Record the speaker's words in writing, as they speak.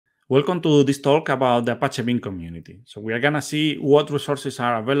Welcome to this talk about the Apache Beam community. So we are going to see what resources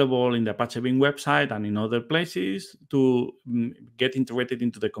are available in the Apache Beam website and in other places to get integrated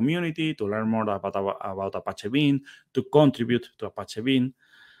into the community, to learn more about Apache Beam, to contribute to Apache Beam.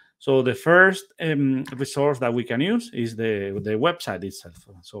 So the first resource that we can use is the website itself.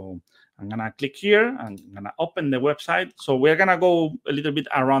 So I'm going to click here and I'm going to open the website. So we're going to go a little bit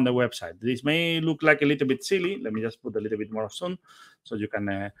around the website. This may look like a little bit silly. Let me just put a little bit more soon so you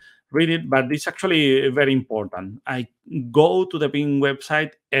can read it, but it's actually very important. I go to the Beam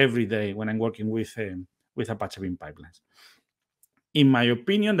website every day when I'm working with Apache Beam pipelines. In my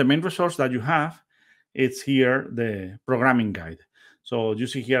opinion, the main resource that you have is here, the programming guide. So you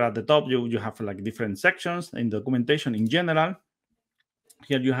see here at the top, you have like different sections in documentation in general.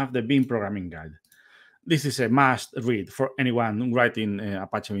 Here you have the Beam programming guide. This is a must read for anyone writing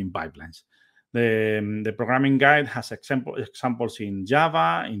Apache Beam pipelines. The programming guide has examples in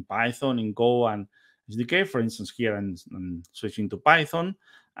Java, in Python, in Go, and SDK. For instance, here I'm switching to Python.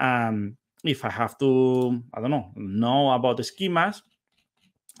 If I have to, I don't know about the schemas,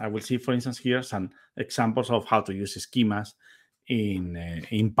 I will see, for instance, here some examples of how to use schemas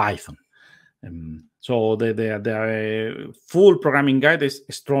in Python. So the full programming guide is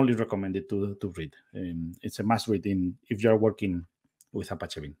strongly recommended to read. It's a must read if you're working with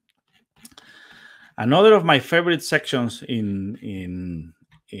Apache Beam. Another of my favorite sections in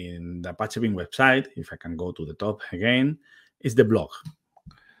the Apache Beam website, if I can go to the top again, is the blog.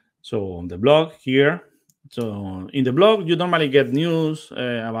 So the blog here. So in the blog, you normally get news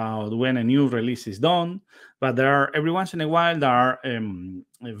about when a new release is done, but there are every once in a while there are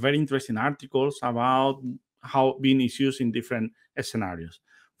very interesting articles about how Beam is used in different scenarios.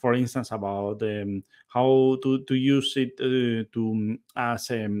 For instance, about how to use it as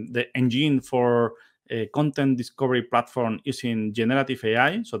the engine for a content discovery platform using generative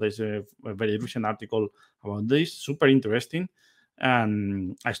AI. So there's a very recent article about this, super interesting.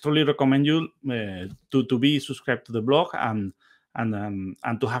 And I strongly recommend you to be subscribed to the blog and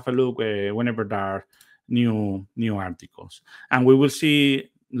to have a look whenever there are new articles. And we will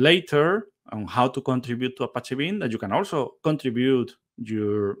see later on how to contribute to Apache Beam, that you can also contribute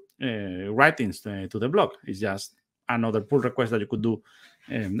your writings to the blog. It's just another pull request that you could do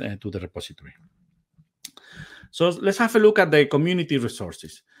to the repository. So let's have a look at the community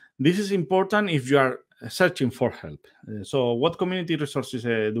resources. This is important if you are searching for help. So what community resources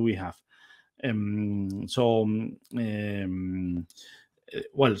do we have?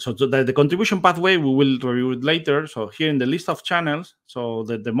 Well, so the contribution pathway, we will review it later. So here in the list of channels, so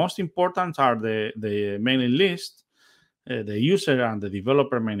the most important are the mailing list, the user and the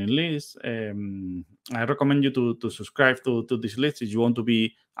developer mailing list. I recommend you to subscribe to this list if you want to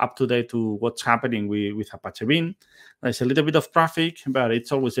be up to date to what's happening with Apache Beam. There's a little bit of traffic, but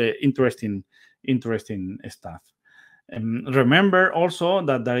it's always interesting stuff. Remember also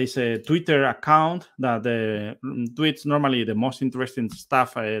that there is a Twitter account that tweets normally the most interesting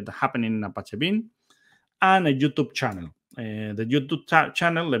stuff happening in Apache Beam, and a YouTube channel. The YouTube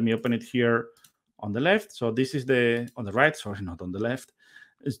channel, let me open it here on the left. So this is on the right, sorry, not on the left.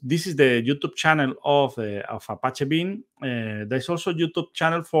 This is the YouTube channel of Apache Beam. There's also a YouTube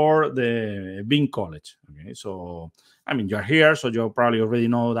channel for the Beam College. Okay, so I mean, you're here, so you probably already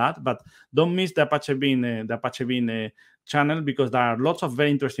know that, but don't miss the Apache Beam channel, because there are lots of very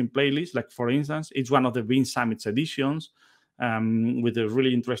interesting playlists. Like, for instance, it's one of the Beam Summits editions with the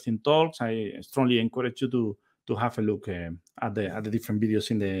really interesting talks. I strongly encourage you to have a look at the different videos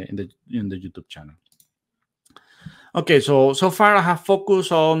in the YouTube channel. Okay, so far I have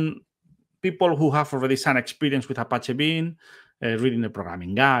focused on people who have already some experience with Apache Beam, reading the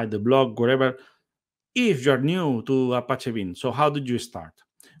programming guide, the blog, whatever. If you're new to Apache Beam, so how did you start?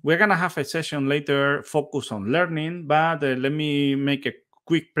 We're going to have a session later focused on learning, but let me make a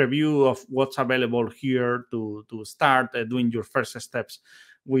quick preview of what's available here to start doing your first steps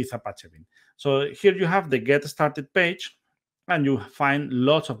with Apache Beam. So here you have the Get Started page, and you find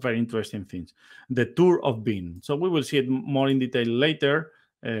lots of very interesting things. The Tour of Beam. So we will see it more in detail later.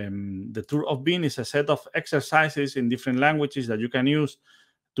 The Tour of Beam is a set of exercises in different languages that you can use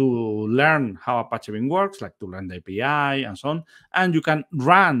to learn how Apache Beam works, like to learn the API and so on. And you can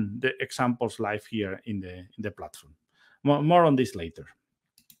run the examples live here in the platform. More on this later.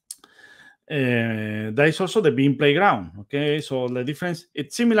 There is also the Beam Playground. Okay, so the difference,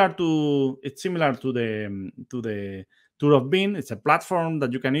 it's similar to the Tour of Beam. It's a platform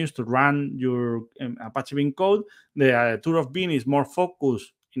that you can use to run your Apache Beam code. The Tour of Beam is more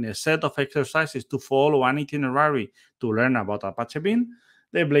focused in a set of exercises to follow an itinerary to learn about Apache Beam.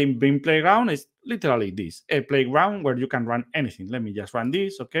 The Beam playground is literally this, a playground where you can run anything. Let me just run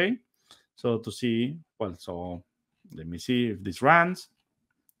this, okay? So to see, well, so let me see if this runs.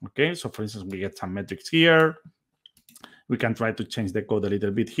 Okay, so for instance, we get some metrics here. We can try to change the code a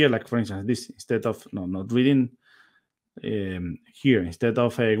little bit here. Like for instance, this, instead of, no, not reading here, instead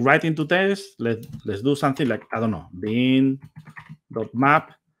of writing to test, let's do something like, I don't know,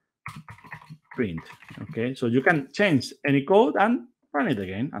 bin.map print. Okay, so you can change any code and run it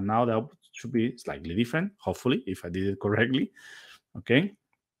again. And now the output should be slightly different, hopefully, if I did it correctly. Okay.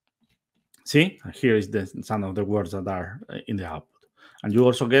 See, here is some of the words that are in the output. And you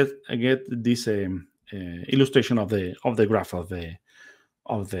also get this illustration of the graph of the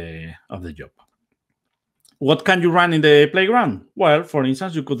job. What can you run in the playground? Well, for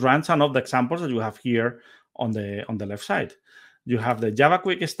instance, you could run some of the examples that you have here on the left side. You have the Java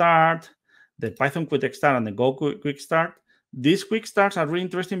Quick Start, the Python Quick Start, and the Go Quick Start. These quick starts are really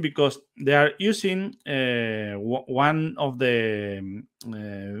interesting because they are using one of the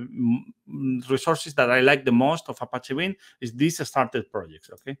resources that I like the most of Apache Beam is these started projects.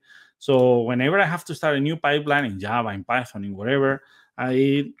 Okay, so whenever I have to start a new pipeline in Java, in Python, in whatever,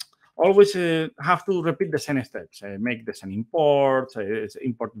 I always have to repeat the same steps, make the same imports,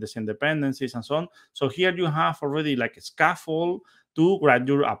 import the same dependencies, and so on. So here you have already like a scaffold to write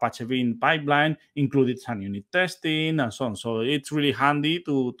your Apache Beam pipeline, included some unit testing and so on. So it's really handy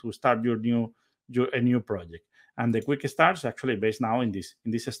to start your new project. And the quick start is actually based now in this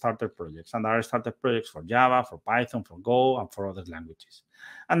starter projects. And there are starter projects for Java, for Python, for Go, and for other languages.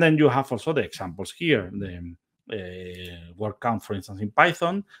 And then you have also the examples here. The word count, for instance, in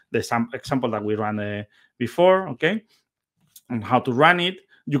Python, the example that we ran before, okay, and how to run it.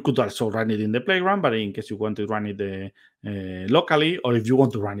 You could also run it in the playground, but in case you want to run it locally, or if you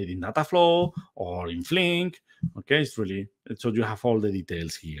want to run it in Dataflow or in Flink, okay, it's really, so you have all the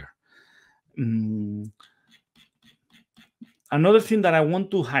details here. Another thing that I want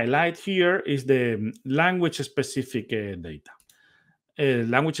to highlight here is the language-specific data,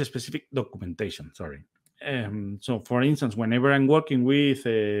 language-specific documentation, sorry. So for instance, whenever I'm working with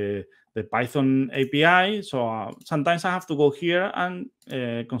the Python API, so sometimes I have to go here and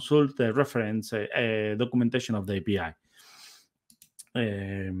consult the reference documentation of the API.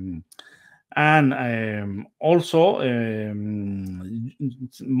 Also,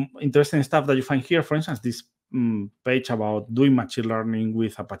 interesting stuff that you find here, for instance, this page about doing machine learning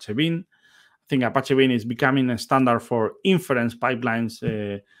with Apache Beam. I think Apache Beam is becoming a standard for inference pipelines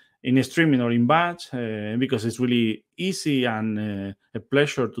in streaming or in batch because it's really easy and a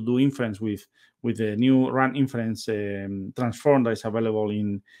pleasure to do inference with the new run inference transform that is available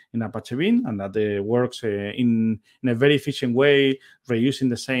in Apache Beam, and that works in a very efficient way, reusing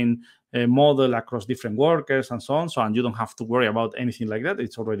the same model across different workers and so on. So, and you don't have to worry about anything like that.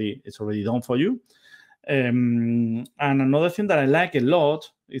 It's already done for you. And another thing that I like a lot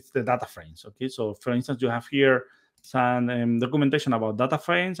is the data frames. Okay, so for instance, you have here some documentation about data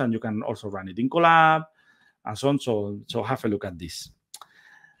frames, and you can also run it in Colab and so on. So have a look at this.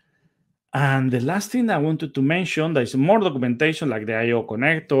 And the last thing I wanted to mention, there is more documentation like the I/O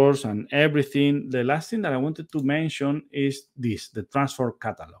connectors and everything. The last thing that I wanted to mention is this, the transfer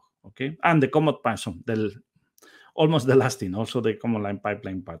catalog, okay, and the common Python. Almost the last thing, also the command line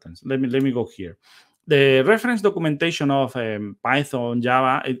pipeline patterns. Let me go here. The reference documentation of Python,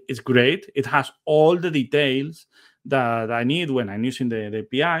 Java, is great. It has all the details that I need when I'm using the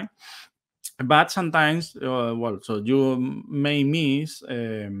API. But sometimes, well, so you may miss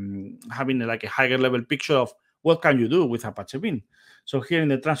having like a higher level picture of what can you do with Apache Beam. So here in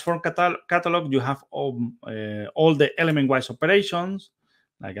the transform catalog, you have all the element-wise operations,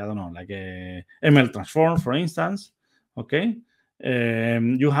 like, I don't know, like a ML transform, for instance, okay?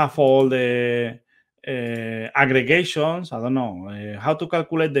 You have all the aggregations, I don't know, how to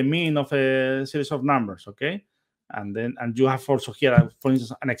calculate the mean of a series of numbers, okay? And you have also here, for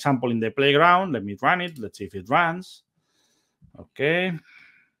instance, an example in the playground. Let me run it. Let's see if it runs. Okay.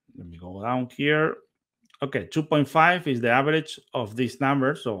 Let me go down here. Okay, 2.5 is the average of these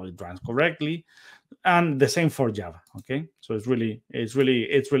numbers, so it runs correctly. And the same for Java. Okay, so it's really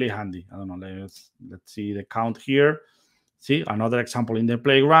handy. I don't know. Let's see the count here. See, another example in the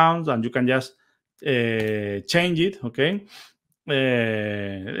playground, and you can just change it. Okay.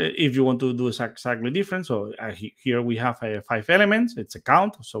 If you want to do exactly different, so here we have 5 elements. It's a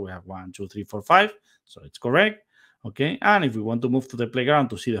count, so we have 1, 2, 3, 4, 5. So it's correct. Okay, and if we want to move to the playground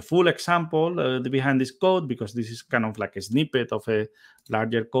to see the full example behind this code, because this is kind of like a snippet of a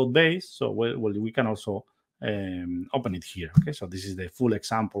larger code base, so well we can also open it here. Okay, so this is the full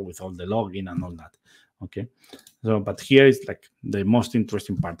example with all the login and all that. Okay, so but here is like the most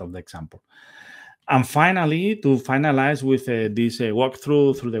interesting part of the example. And finally, to finalize with this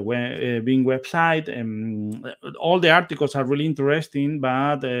walkthrough through the Bing website, all the articles are really interesting,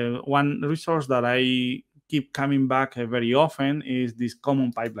 but one resource that I keep coming back very often is these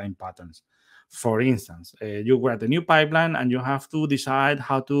common pipeline patterns. For instance, you write a new pipeline and you have to decide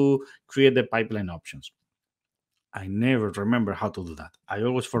how to create the pipeline options. I never remember how to do that. I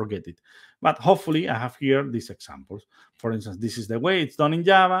always forget it. But hopefully I have here these examples. For instance, this is the way it's done in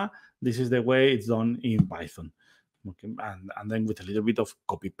Java. This is the way it's done in Python. Okay, and then with a little bit of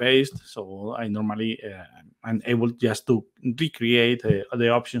copy paste. So I normally I'm able just to recreate the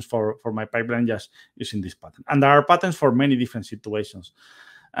options for my pipeline just using this pattern. And there are patterns for many different situations.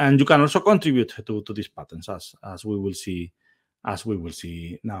 And you can also contribute to these patterns as we will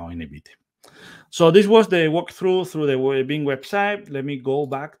see now in a bit. So this was the walkthrough through the Bing website. Let me go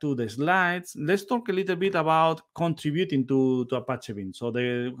back to the slides. Let's talk a little bit about contributing to Apache Beam. So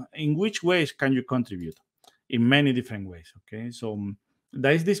in which ways can you contribute? In many different ways. Okay, so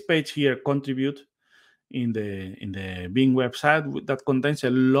there is this page here, contribute, in the Bing website that contains a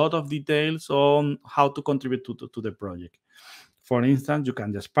lot of details on how to contribute to the project. For instance, you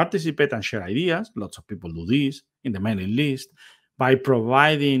can just participate and share ideas. Lots of people do this in the mailing list by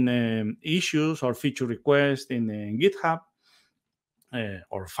providing issues or feature requests in GitHub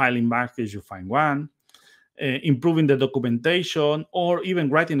or filing back if you find one, improving the documentation, or even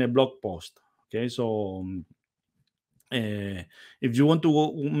writing a blog post. Okay, so if you want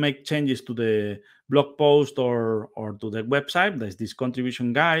to make changes to the blog post or to the website, there's this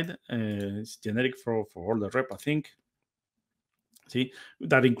contribution guide. It's generic for all the rep, I think. See,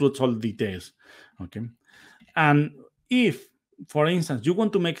 that includes all details. Okay, and if, for instance, you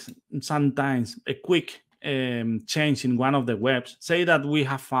want to make sometimes a quick change in one of the webs, say that we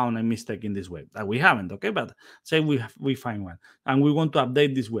have found a mistake in this web that we haven't, okay, but say we find one and we want to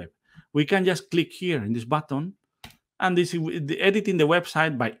update this web, we can just click here in this button, and this editing the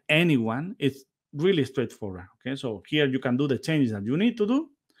website by anyone is really straightforward. Okay, so here you can do the changes that you need to do,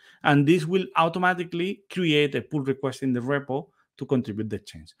 and this will automatically create a pull request in the repo to contribute the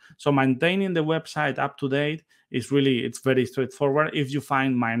change. So maintaining the website up to date is it's very straightforward. If you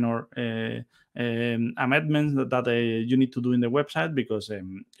find minor amendments that you need to do in the website, because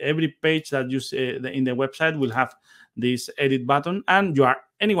every page that you see in the website will have this edit button, and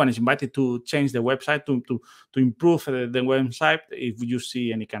anyone is invited to change the website to improve the website if you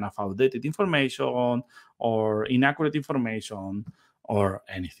see any kind of outdated information or inaccurate information or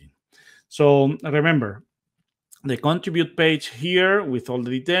anything. So remember, the contribute page here with all the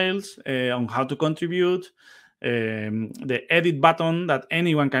details on how to contribute, the edit button that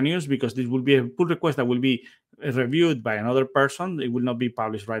anyone can use, because this will be a pull request that will be reviewed by another person. It will not be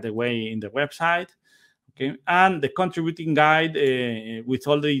published right away in the website. Okay, and the contributing guide with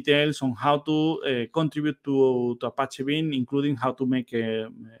all the details on how to contribute to Apache Beam, including how to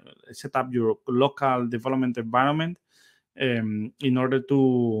set up your local development environment in order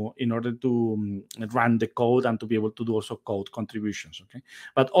to run the code and to be able to do also code contributions. Okay,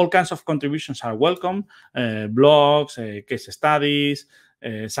 but all kinds of contributions are welcome: blogs, case studies,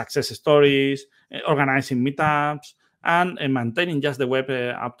 success stories, organizing meetups, and maintaining just the web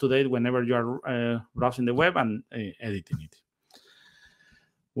up to date whenever you are browsing the web and editing it.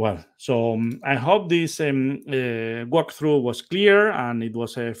 Well, so I hope this walkthrough was clear and it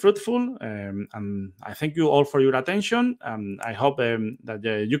was fruitful. And I thank you all for your attention. I hope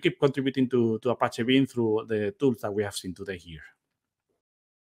that you keep contributing to Apache Beam through the tools that we have seen today here.